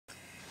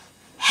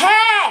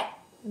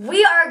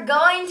we are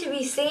going to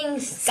be singing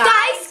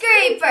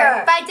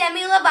Skyscraper by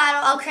Demi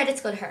Lovato. All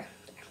credits go to her.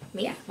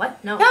 Mia?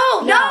 What? No.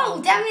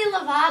 No, Demi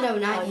Lovato,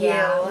 not you.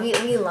 Yeah,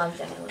 we love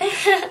Demi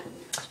Lovato.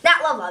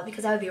 Not love,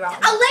 because that would be wrong.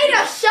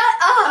 Aleda, shut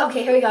up.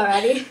 Okay, here we go.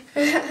 Ready?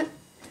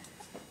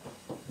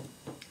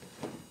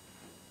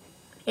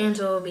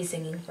 Angela will be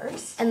singing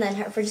first. And then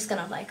we're just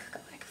gonna like go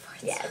back and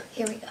forth. Yeah. So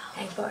here we go. Back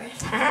and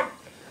forth.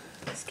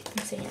 Let's get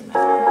them singing my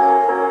phone.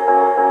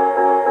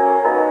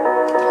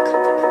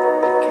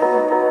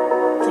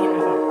 Singing my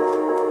phone.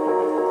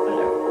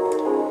 Whatever.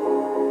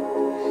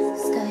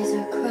 Skies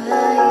are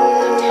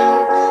crying.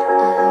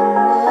 I'm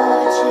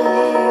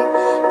watching,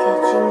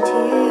 catching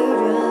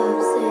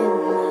teardrops in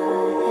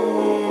my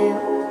hair.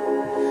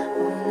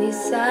 Only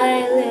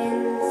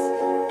silence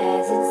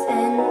as it's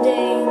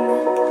ending,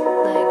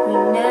 like we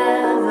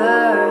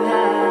never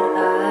had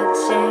a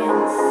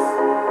chance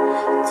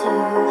to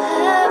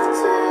have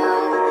to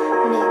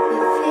make me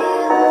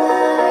feel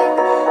like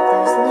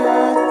there's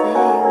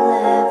nothing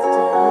left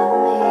of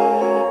me.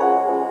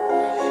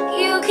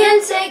 You can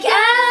take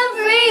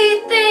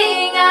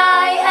everything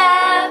I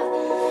have.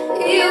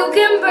 You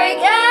can break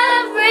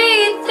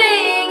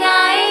everything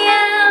I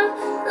am,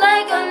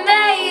 like I'm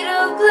made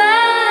of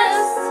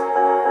glass,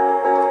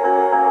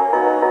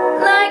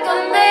 like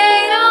I'm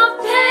made of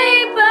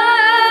paper.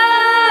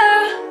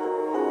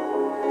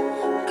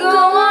 Go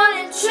on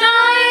and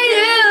try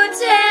to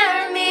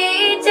tear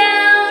me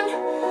down.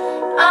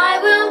 I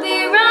will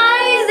be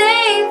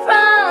rising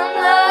from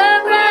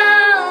the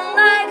ground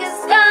like a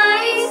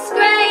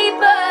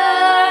skyscraper,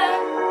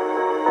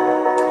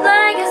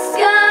 like a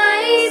skyscraper.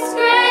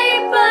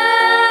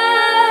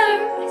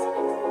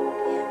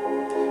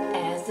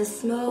 As the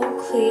smoke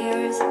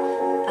clears, I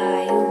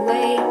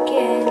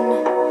awaken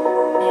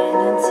and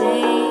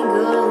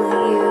untangle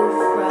you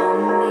from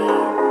me.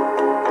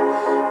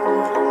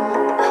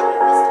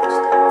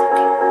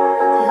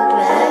 Feel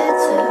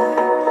better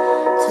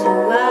to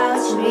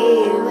watch me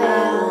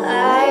while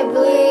I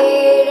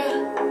bleed.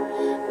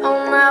 On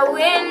my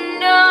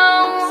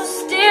window,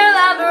 still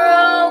I'm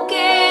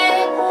broken,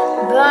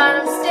 but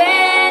I'm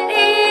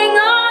standing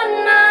on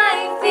my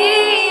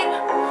feet.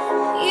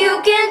 You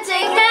can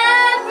take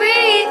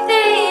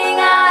everything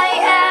I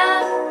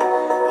have.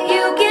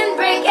 You can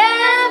break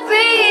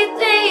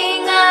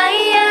everything I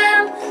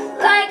am,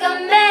 like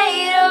I'm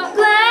made of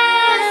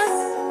glass,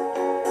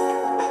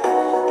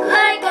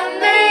 like I'm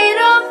made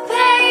of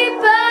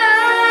paper.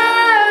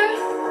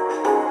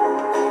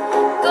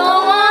 Go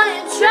on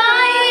and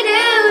try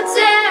to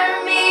tear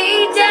me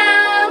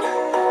down.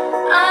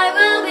 I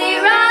will be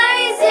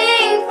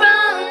rising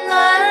from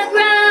the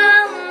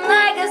ground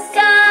like a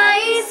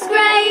skyscraper,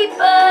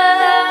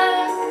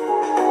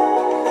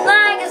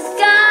 like a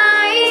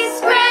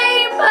skyscraper.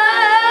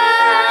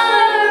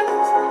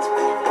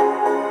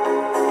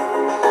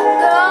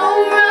 Go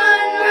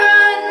run,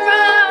 run,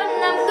 run.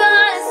 I'm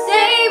gonna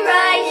stay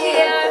right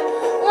here,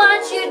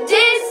 watch you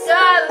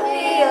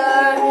disappear.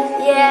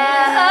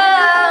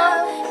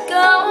 Yeah.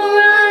 Go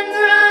run,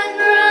 run,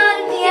 run.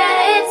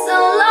 Yeah, it's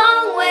a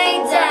long way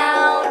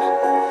down,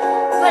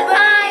 but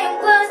I am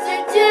closer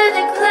to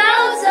the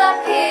clouds up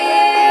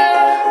here.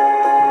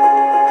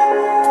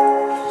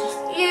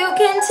 You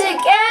can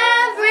take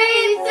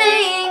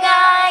everything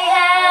I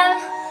have.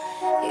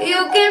 You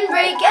can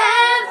break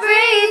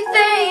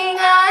everything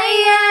I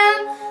am,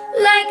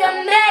 like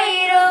I'm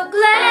made of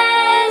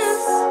glass,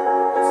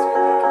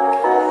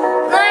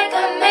 like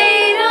I'm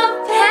made of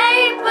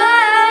paper.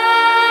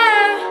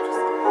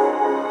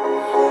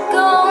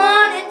 Go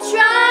on and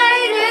try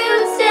to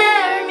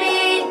tear me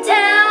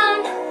down.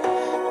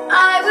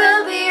 I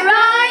will be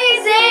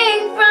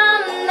rising from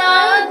the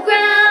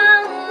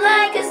ground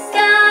like a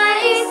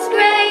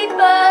skyscraper,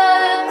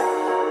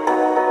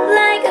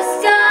 like a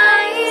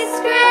skyscraper,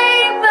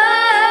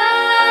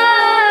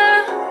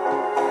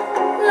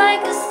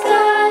 like a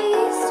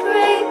skyscraper,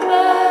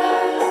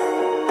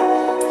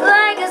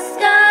 like a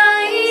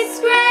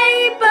skyscraper,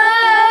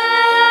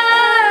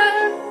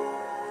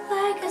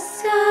 like a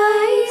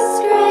skyscraper.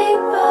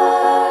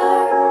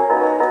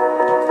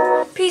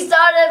 Peace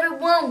out,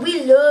 everyone. We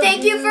love you.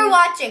 Thank you for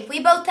watching. We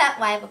both have.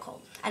 Well, I have a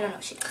cold. I don't know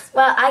if she does.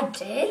 Well, I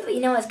did, but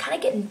it's kind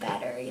of getting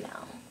better,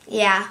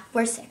 Yeah,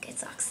 we're sick. It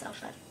sucks so,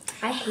 but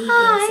I hate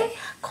Hi. being sick.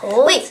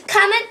 Cold. wait,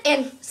 comment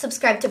and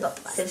subscribe to both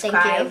of us. Subscribe.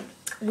 Thank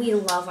you. We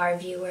love our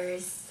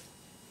viewers.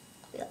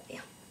 We love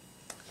you.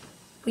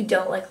 We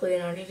don't like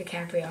Leonardo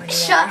DiCaprio anymore.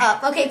 Shut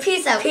up. Okay,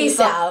 peace out. Peace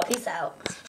people. out. Peace out.